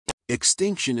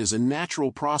Extinction is a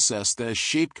natural process that has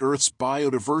shaped Earth's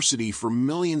biodiversity for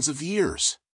millions of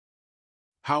years.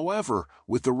 However,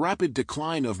 with the rapid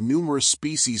decline of numerous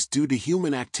species due to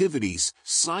human activities,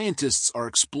 scientists are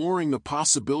exploring the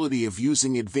possibility of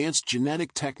using advanced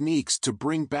genetic techniques to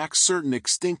bring back certain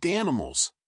extinct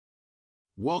animals.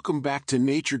 Welcome back to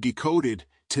Nature Decoded.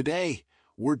 Today,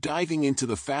 we're diving into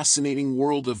the fascinating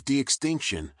world of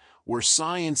de-extinction, where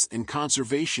science and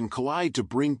conservation collide to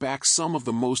bring back some of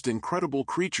the most incredible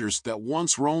creatures that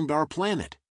once roamed our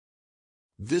planet.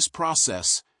 This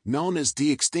process, known as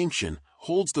de-extinction,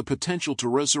 holds the potential to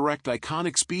resurrect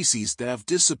iconic species that have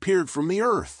disappeared from the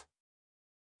Earth.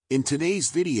 In today's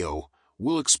video,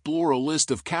 we'll explore a list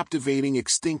of captivating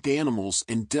extinct animals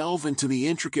and delve into the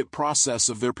intricate process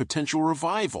of their potential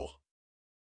revival.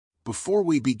 Before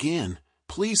we begin,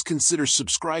 please consider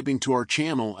subscribing to our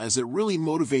channel, as it really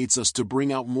motivates us to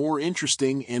bring out more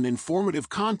interesting and informative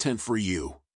content for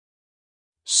you.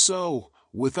 So,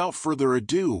 without further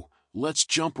ado, let's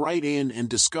jump right in and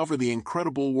discover the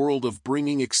incredible world of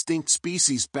bringing extinct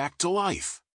species back to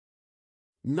life.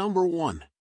 Number 1.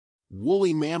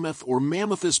 Woolly mammoth or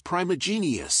Mammuthus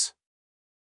primigenius.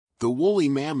 The woolly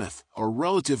mammoth, a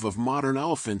relative of modern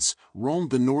elephants, roamed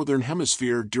the northern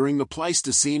hemisphere during the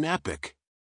Pleistocene epoch.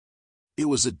 It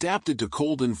was adapted to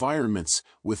cold environments,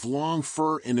 with long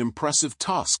fur and impressive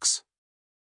tusks.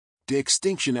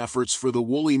 De-extinction efforts for the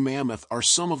woolly mammoth are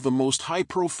some of the most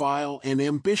high-profile and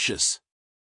ambitious.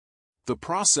 The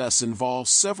process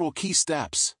involves several key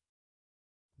steps.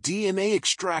 DNA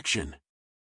extraction.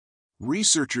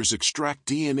 Researchers extract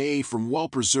DNA from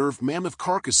well-preserved mammoth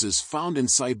carcasses found in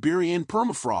Siberian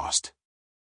permafrost.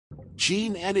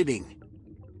 Gene editing.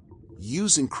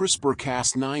 Using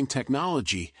CRISPR-Cas9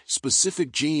 technology,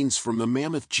 specific genes from the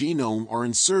mammoth genome are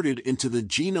inserted into the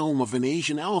genome of an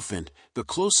Asian elephant, the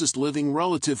closest living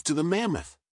relative to the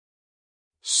mammoth.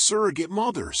 Surrogate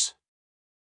mothers.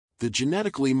 The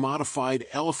genetically modified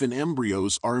elephant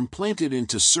embryos are implanted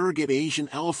into surrogate Asian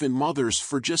elephant mothers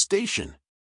for gestation.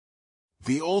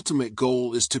 The ultimate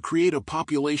goal is to create a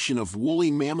population of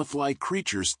woolly mammoth-like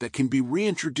creatures that can be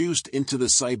reintroduced into the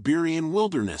Siberian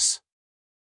wilderness.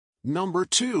 Number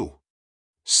 2.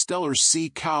 Stellar sea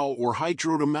cow or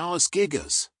Hydrodomalus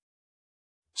gigas.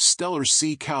 Stellar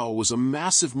sea cow was a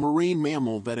massive marine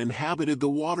mammal that inhabited the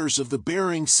waters of the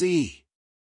Bering Sea.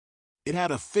 It had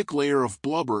a thick layer of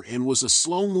blubber and was a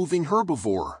slow-moving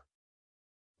herbivore.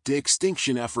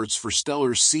 De-extinction efforts for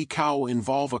stellar sea cow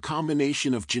involve a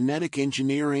combination of genetic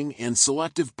engineering and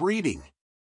selective breeding.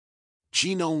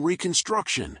 Genome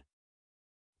reconstruction.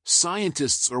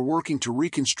 Scientists are working to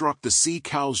reconstruct the sea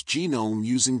cow's genome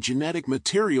using genetic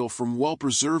material from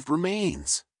well-preserved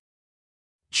remains.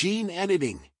 Gene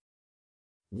editing.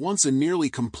 Once a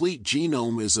nearly complete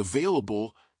genome is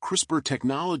available, CRISPR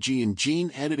technology and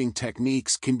gene editing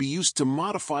techniques can be used to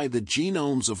modify the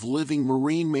genomes of living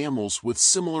marine mammals with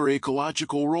similar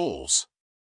ecological roles.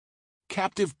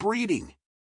 Captive breeding.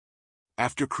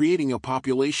 After creating a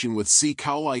population with sea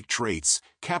cow-like traits,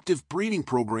 captive breeding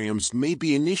programs may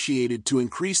be initiated to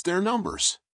increase their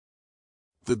numbers.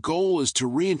 The goal is to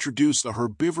reintroduce a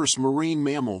herbivorous marine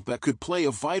mammal that could play a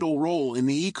vital role in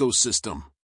the ecosystem.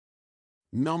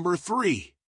 Number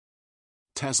 3.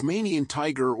 Tasmanian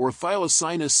tiger or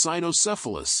Thylacynus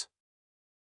cynocephalus.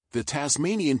 The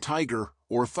Tasmanian tiger,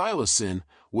 or thylacine,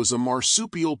 was a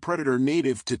marsupial predator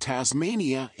native to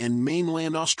Tasmania and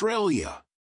mainland Australia.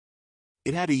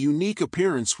 It had a unique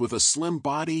appearance with a slim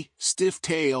body, stiff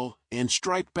tail, and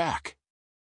striped back.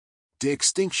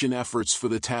 De-extinction efforts for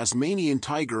the Tasmanian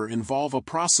tiger involve a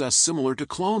process similar to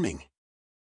cloning.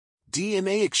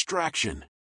 DNA extraction.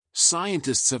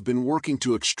 Scientists have been working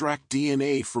to extract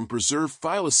DNA from preserved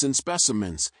thylacine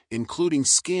specimens, including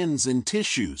skins and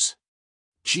tissues.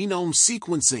 Genome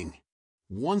sequencing.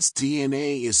 Once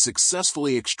DNA is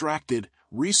successfully extracted,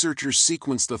 researchers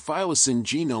sequence the thylacine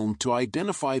genome to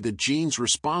identify the genes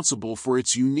responsible for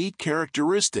its unique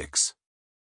characteristics.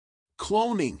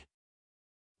 Cloning.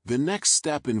 The next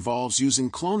step involves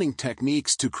using cloning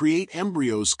techniques to create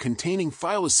embryos containing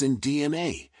thylacine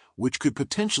DNA, which could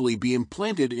potentially be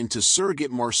implanted into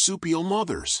surrogate marsupial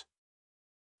mothers.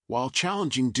 While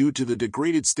challenging due to the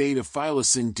degraded state of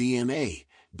thylacine DNA,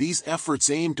 these efforts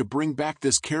aim to bring back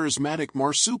this charismatic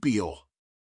marsupial.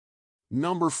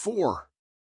 Number 4.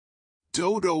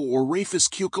 Dodo or Rhapis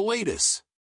cucullatus.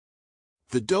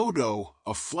 The dodo,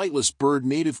 a flightless bird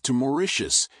native to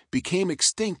Mauritius, became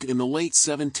extinct in the late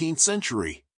 17th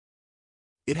century.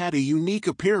 It had a unique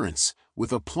appearance,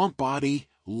 with a plump body,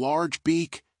 large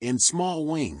beak, and small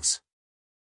wings.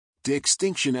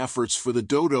 De-extinction efforts for the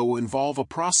dodo involve a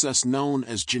process known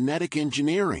as genetic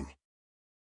engineering.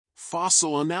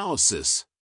 Fossil analysis.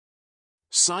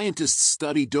 Scientists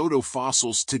study dodo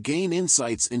fossils to gain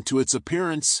insights into its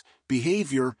appearance,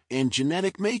 behavior, and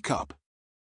genetic makeup.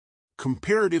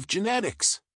 Comparative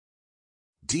genetics.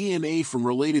 DNA from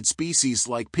related species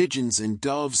like pigeons and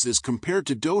doves is compared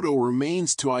to dodo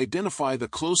remains to identify the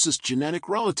closest genetic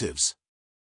relatives.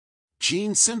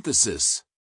 Gene synthesis.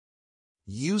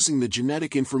 Using the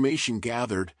genetic information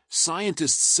gathered,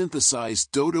 scientists synthesize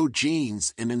dodo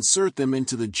genes and insert them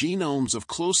into the genomes of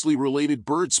closely related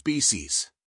bird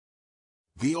species.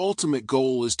 The ultimate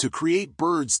goal is to create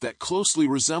birds that closely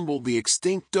resemble the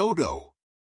extinct dodo.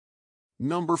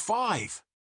 Number 5.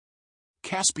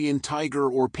 Caspian tiger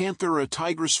or Panthera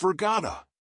tigris virgata.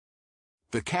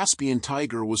 The Caspian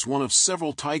tiger was one of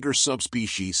several tiger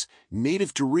subspecies,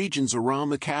 native to regions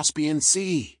around the Caspian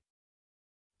Sea.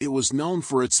 It was known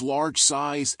for its large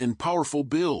size and powerful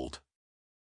build.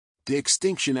 The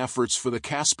extinction efforts for the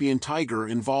Caspian tiger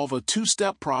involve a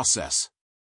two-step process.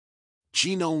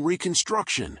 Genome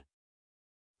reconstruction.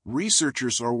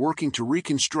 Researchers are working to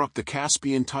reconstruct the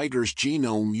Caspian tiger's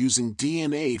genome using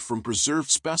DNA from preserved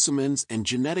specimens and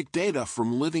genetic data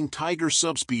from living tiger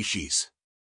subspecies.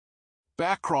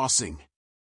 Backcrossing.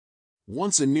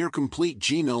 Once a near-complete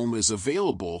genome is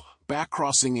available,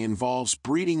 backcrossing involves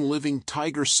breeding living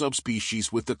tiger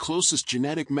subspecies with the closest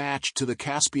genetic match to the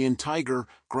Caspian tiger,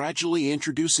 gradually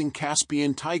introducing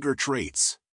Caspian tiger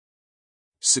traits.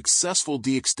 Successful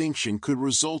de-extinction could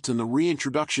result in the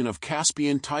reintroduction of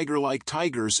Caspian tiger-like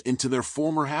tigers into their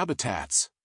former habitats.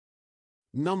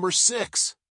 Number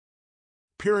 6.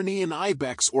 Pyrenean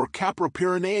ibex or Capra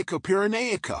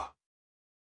pyrenaica.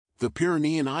 The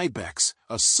Pyrenean ibex,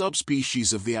 a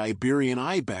subspecies of the Iberian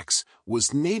ibex,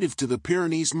 was native to the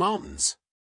Pyrenees Mountains.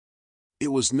 It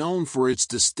was known for its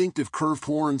distinctive curved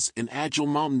horns and agile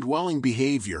mountain-dwelling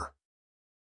behavior.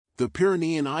 The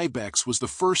Pyrenean ibex was the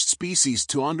first species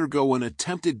to undergo an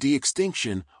attempted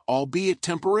de-extinction, albeit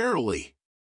temporarily.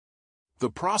 The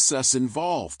process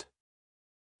involved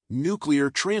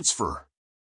nuclear transfer.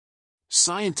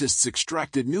 Scientists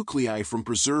extracted nuclei from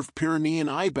preserved Pyrenean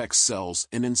ibex cells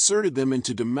and inserted them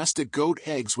into domestic goat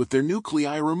eggs with their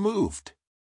nuclei removed.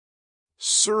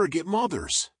 Surrogate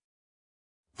mothers.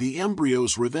 The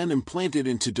embryos were then implanted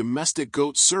into domestic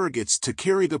goat surrogates to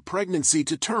carry the pregnancy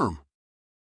to term.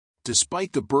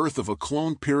 Despite the birth of a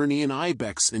cloned Pyrenean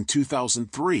ibex in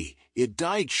 2003, it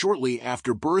died shortly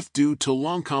after birth due to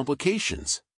lung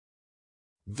complications.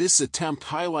 This attempt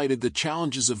highlighted the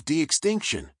challenges of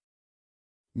de-extinction.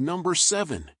 Number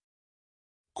 7.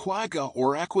 Quagga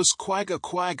or Equus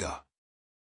quagga.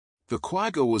 The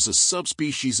quagga was a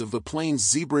subspecies of the plains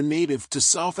zebra native to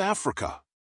South Africa.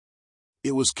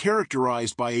 It was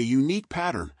characterized by a unique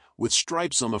pattern, with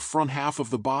stripes on the front half of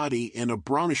the body and a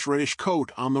brownish-reddish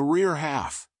coat on the rear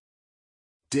half.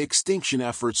 De-extinction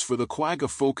efforts for the quagga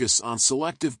focus on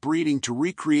selective breeding to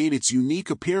recreate its unique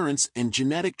appearance and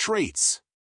genetic traits.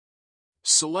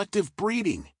 Selective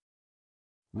breeding.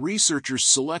 Researchers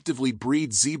selectively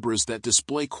breed zebras that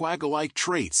display quagga-like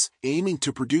traits, aiming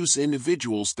to produce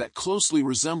individuals that closely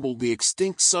resemble the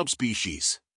extinct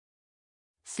subspecies.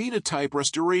 Phenotype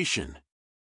restoration.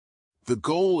 The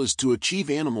goal is to achieve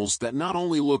animals that not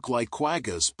only look like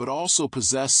quaggas but also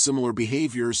possess similar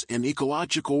behaviors and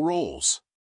ecological roles.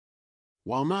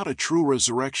 While not a true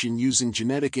resurrection using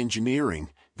genetic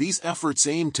engineering, these efforts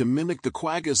aim to mimic the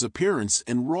quagga's appearance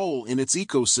and role in its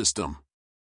ecosystem.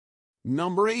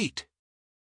 Number 8.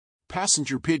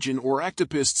 Passenger pigeon or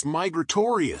Ectopistes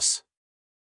migratorius.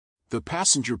 The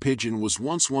passenger pigeon was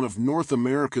once one of North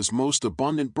America's most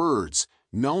abundant birds,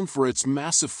 known for its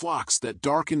massive flocks that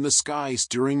darken the skies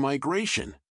during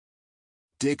migration.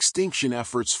 De-extinction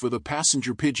efforts for the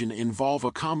passenger pigeon involve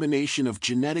a combination of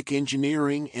genetic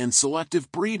engineering and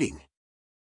selective breeding.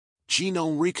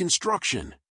 Genome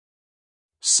reconstruction.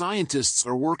 Scientists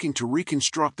are working to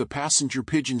reconstruct the passenger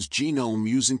pigeon's genome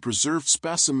using preserved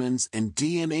specimens and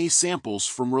DNA samples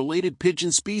from related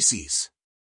pigeon species.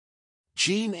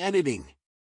 Gene editing.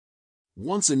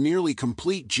 Once a nearly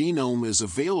complete genome is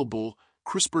available,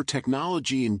 CRISPR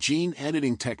technology and gene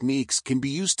editing techniques can be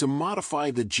used to modify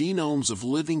the genomes of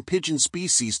living pigeon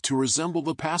species to resemble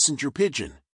the passenger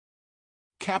pigeon.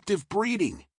 Captive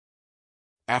breeding.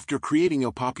 After creating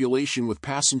a population with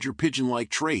passenger pigeon-like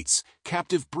traits,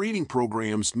 captive breeding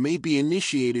programs may be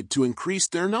initiated to increase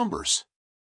their numbers.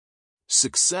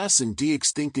 Success in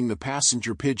de-extincting the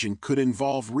passenger pigeon could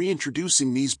involve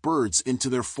reintroducing these birds into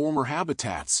their former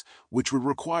habitats, which would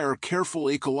require careful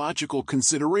ecological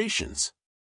considerations.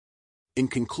 In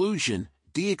conclusion,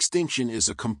 de-extinction is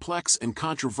a complex and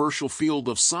controversial field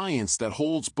of science that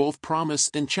holds both promise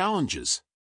and challenges.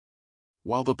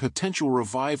 While the potential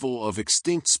revival of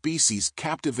extinct species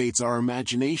captivates our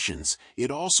imaginations,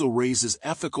 it also raises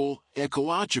ethical,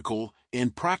 ecological,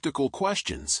 and practical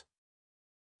questions.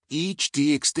 Each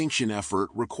de-extinction effort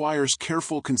requires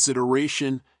careful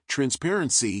consideration,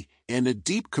 transparency, and a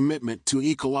deep commitment to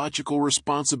ecological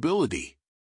responsibility.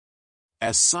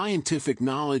 As scientific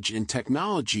knowledge and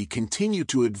technology continue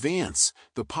to advance,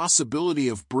 the possibility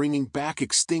of bringing back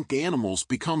extinct animals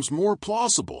becomes more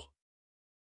plausible.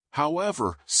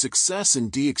 However, success in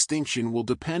de-extinction will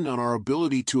depend on our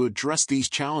ability to address these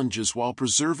challenges while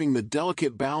preserving the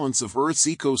delicate balance of Earth's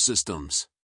ecosystems.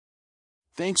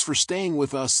 Thanks for staying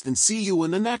with us, and see you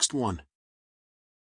in the next one.